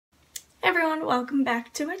everyone, welcome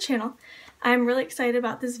back to my channel. I'm really excited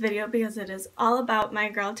about this video because it is all about my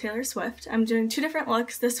girl Taylor Swift. I'm doing two different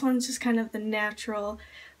looks. This one's just kind of the natural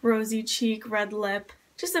rosy cheek, red lip,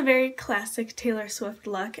 just a very classic Taylor Swift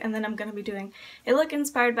look, and then I'm going to be doing a look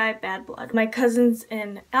inspired by Bad Blood. My cousins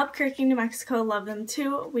in Albuquerque, New Mexico love them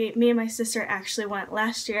too. Me and my sister actually went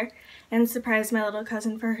last year and surprised my little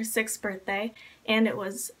cousin for her 6th birthday, and it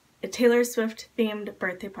was a Taylor Swift themed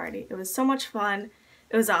birthday party. It was so much fun.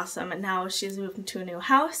 It was awesome, and now she's moved into a new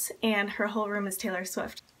house and her whole room is Taylor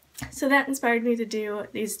Swift. So that inspired me to do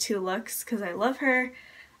these two looks because I love her.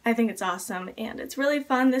 I think it's awesome and it's really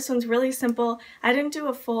fun. This one's really simple. I didn't do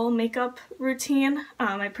a full makeup routine.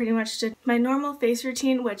 I pretty much did my normal face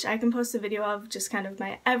routine, which I can post a video of, just kind of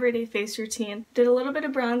my everyday face routine. Did a little bit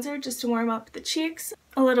of bronzer just to warm up the cheeks,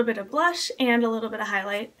 a little bit of blush, and a little bit of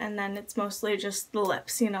highlight, and then it's mostly just the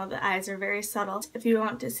lips. You know, the eyes are very subtle. If you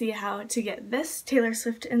want to see how to get this Taylor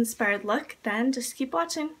Swift inspired look, then just keep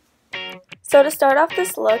watching. So to start off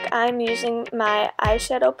this look, I'm using my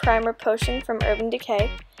eyeshadow primer potion from Urban Decay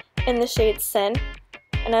in the shade Sin,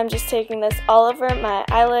 and I'm just taking this all over my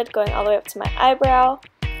eyelid, going all the way up to my eyebrow,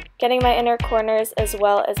 getting my inner corners as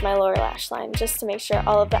well as my lower lash line, just to make sure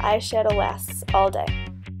all of the eyeshadow lasts all day.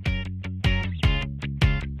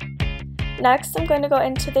 Next, I'm going to go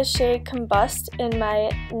into the shade Combust in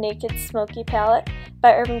my Naked Smoky palette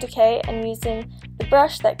by Urban Decay, and using the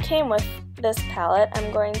brush that came with this palette,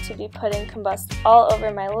 I'm going to be putting Combust all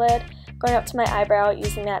over my lid, going up to my eyebrow,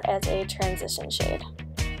 using that as a transition shade.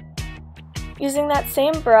 Using that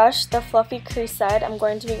same brush, the fluffy crease side, I'm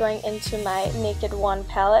going to be going into my Naked 1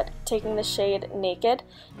 palette, taking the shade Naked,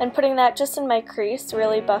 and putting that just in my crease,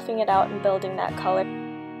 really buffing it out and building that color.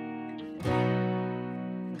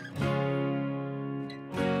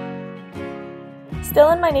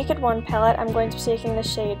 Still in my Naked 1 palette, I'm going to be taking the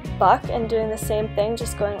shade Buck and doing the same thing,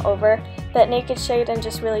 just going over that Naked shade and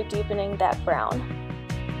just really deepening that brown.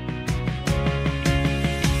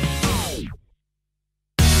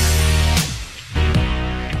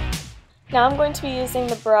 Now I'm going to be using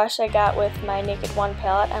the brush I got with my Naked 1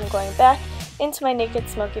 palette. I'm going back into my Naked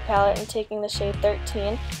Smoky palette and taking the shade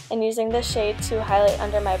 13 and using this shade to highlight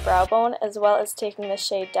under my brow bone, as well as taking the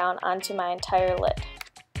shade down onto my entire lid.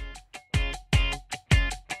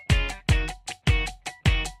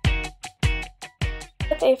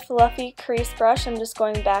 With a fluffy crease brush, I'm just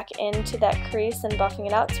going back into that crease and buffing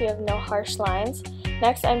it out so we have no harsh lines.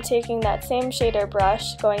 Next, I'm taking that same shader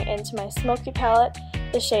brush, going into my Smoky palette,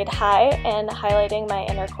 the shade High, and highlighting my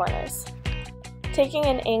inner corners. Taking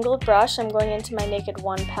an angled brush, I'm going into my Naked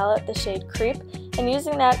 1 palette, the shade Creep, and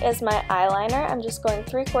using that as my eyeliner, I'm just going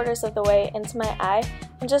 3/4 of the way into my eye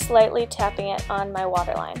and just lightly tapping it on my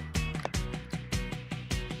waterline.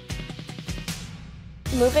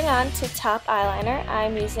 Moving on to top eyeliner,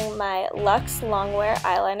 I'm using my Luxe Longwear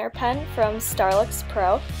eyeliner pen from Starlux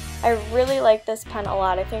Pro. I really like this pen a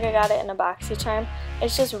lot. I think I got it in a BoxyCharm.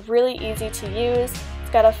 It's just really easy to use.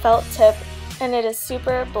 It's got a felt tip, and it is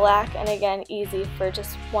super black and again easy for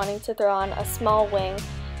just wanting to throw on a small wing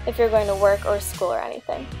if you're going to work or school or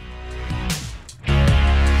anything.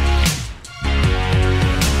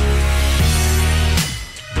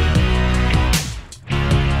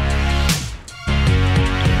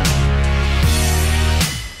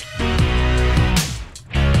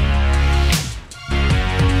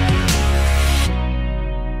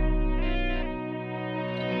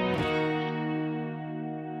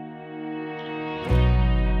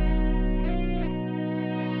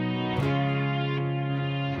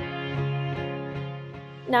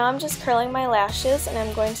 Now I'm just curling my lashes, and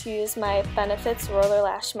I'm going to use my Benefits Roller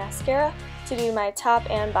Lash Mascara to do my top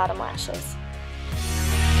and bottom lashes.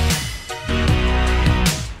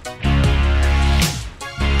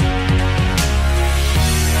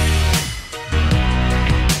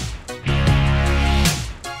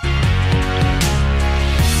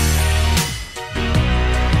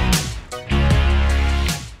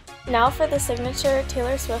 Now for the signature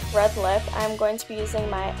Taylor Swift red lip, I'm going to be using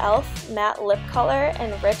my e.l.f. matte lip color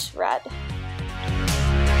in Rich Red.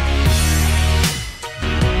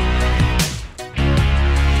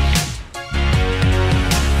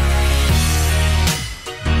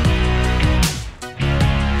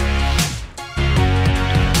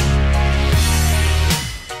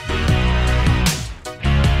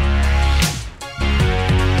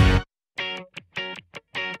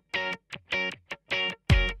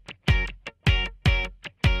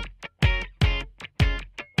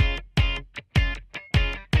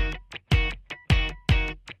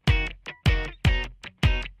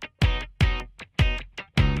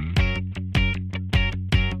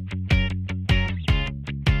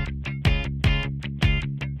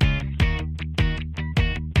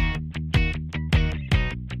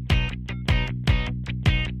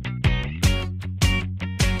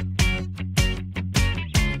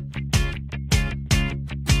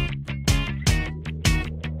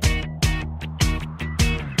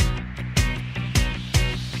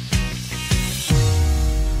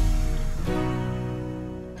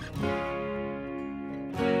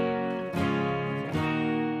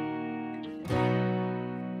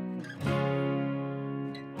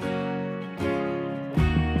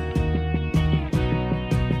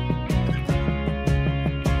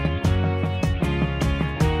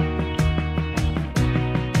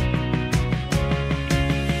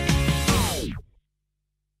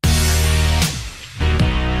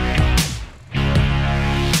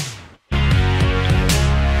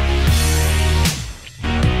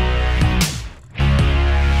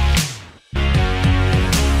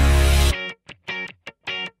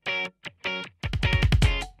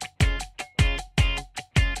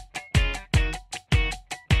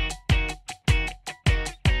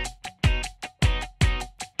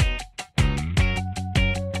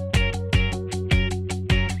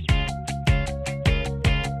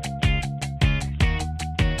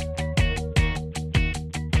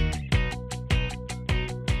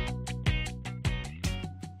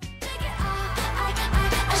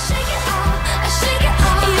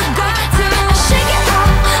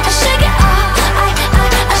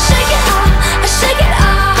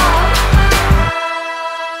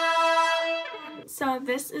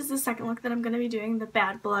 this is the second look that I'm going to be doing, the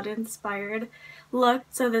Bad Blood inspired look.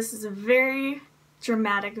 So this is a very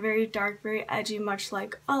dramatic, very dark, very edgy, much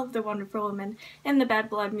like all of the Wonderful Women in the Bad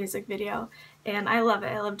Blood music video. And I love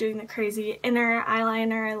it. I love doing the crazy inner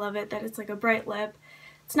eyeliner. I love it that it's like a bright lip.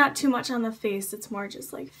 It's not too much on the face, it's more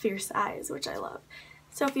just like fierce eyes, which I love.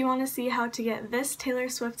 So if you want to see how to get this Taylor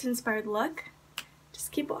Swift inspired look,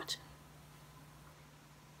 just keep watching.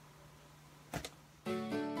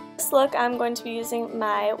 This look I'm going to be using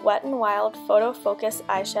my Wet n Wild Photo Focus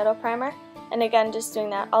eyeshadow primer, and again just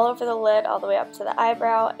doing that all over the lid, all the way up to the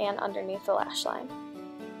eyebrow and underneath the lash line.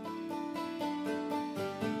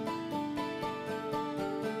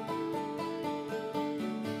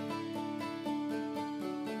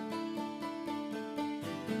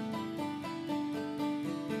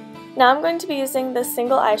 Now I'm going to be using this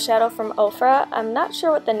single eyeshadow from Ofra. I'm not sure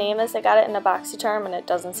what the name is. I got it in a BoxyCharm and it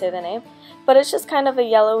doesn't say the name, but it's just kind of a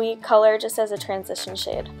yellowy color just as a transition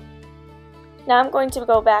shade. Now I'm going to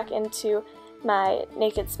go back into my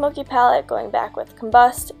Naked Smoky palette, going back with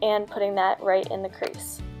Combust and putting that right in the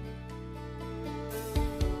crease.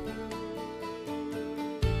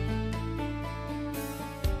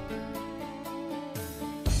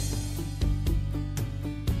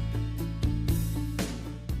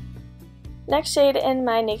 Next shade in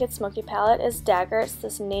my Naked Smoky palette is Dagger. It's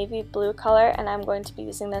this navy blue color, and I'm going to be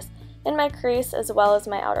using this in my crease as well as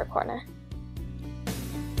my outer corner.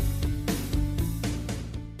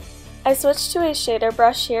 I switched to a shader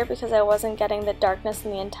brush here because I wasn't getting the darkness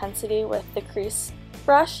and the intensity with the crease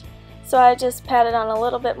brush, so I just patted on a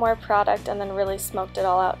little bit more product and then really smoked it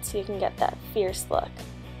all out so you can get that fierce look.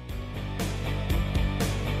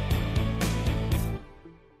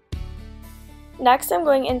 Next I'm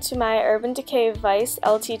going into my Urban Decay Vice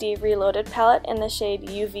LTD Reloaded palette in the shade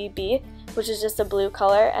UVB, which is just a blue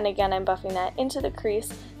color, and again I'm buffing that into the crease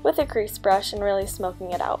with a crease brush and really smoking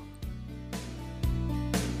it out.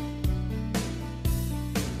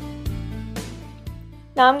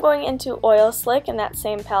 Now I'm going into Oil Slick in that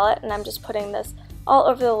same palette, and I'm just putting this all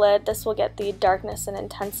over the lid. This will get the darkness and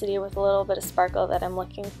intensity with a little bit of sparkle that I'm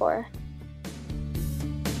looking for.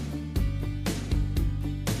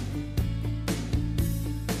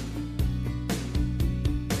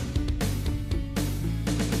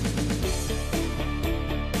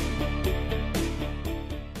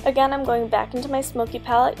 Again, I'm going back into my smoky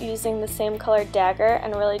palette using the same color Dagger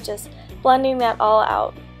and really just blending that all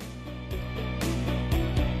out.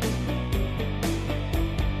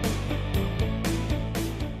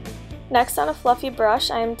 Next, on a fluffy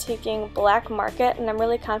brush, I'm taking Black Market and I'm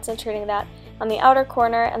really concentrating that on the outer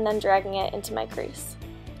corner and then dragging it into my crease.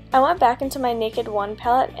 I went back into my Naked One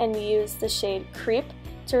palette and used the shade Creep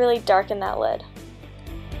to really darken that lid.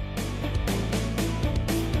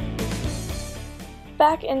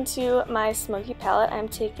 Back into my smoky palette, I'm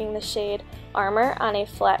taking the shade Armor on a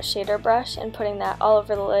flat shader brush and putting that all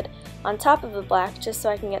over the lid on top of the black just so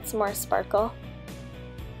I can get some more sparkle.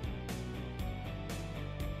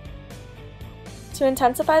 To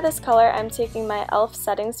intensify this color, I'm taking my e.l.f.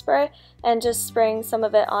 setting spray and just spraying some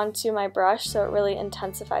of it onto my brush so it really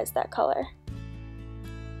intensifies that color.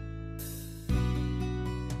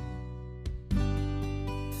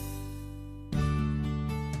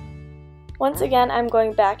 Once again, I'm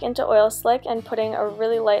going back into Oil Slick and putting a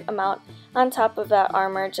really light amount on top of that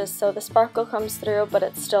armor just so the sparkle comes through, but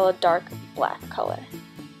it's still a dark black color.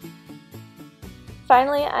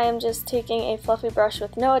 Finally, I am just taking a fluffy brush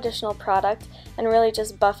with no additional product and really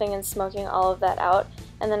just buffing and smoking all of that out,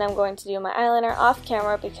 and then I'm going to do my eyeliner off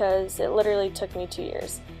camera because it literally took me 2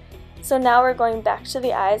 years. So now we're going back to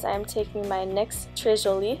the eyes. I am taking my NYX Très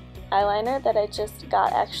Jolie eyeliner that I just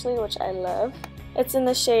got actually, which I love. It's in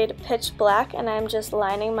the shade Pitch Black, and I'm just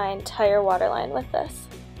lining my entire waterline with this.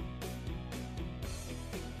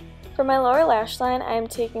 For my lower lash line, I am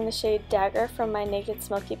taking the shade Dagger from my Naked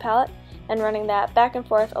Smoky palette and running that back and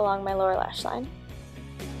forth along my lower lash line.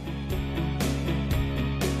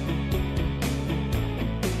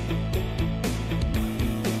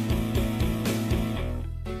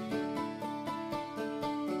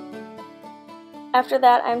 After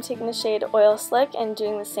that, I'm taking the shade Oil Slick and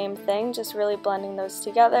doing the same thing, just really blending those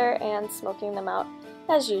together and smoking them out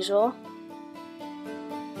as usual.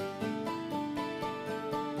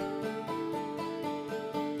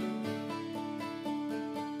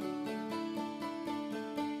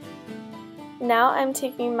 Now I'm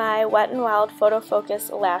taking my Wet n Wild Photo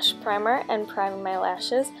Focus Lash Primer and priming my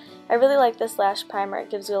lashes. I really like this lash primer, it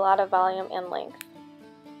gives you a lot of volume and length.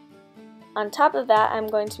 On top of that, I'm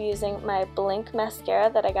going to be using my Blink mascara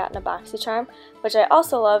that I got in a BoxyCharm, which I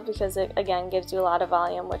also love because it again gives you a lot of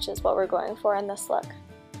volume, which is what we're going for in this look.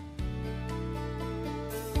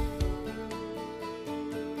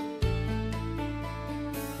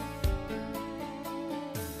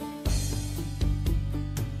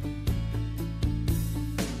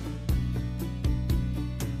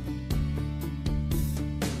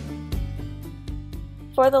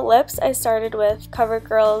 For the lips, I started with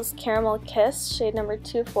CoverGirl's Caramel Kiss, shade number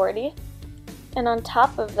 240. And on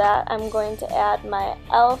top of that, I'm going to add my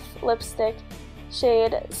e.l.f. lipstick,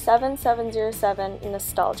 shade 7707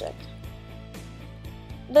 Nostalgic.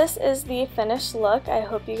 This is the finished look. I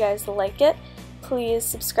hope you guys like it. Please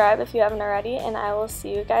subscribe if you haven't already, and I will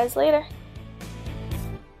see you guys later.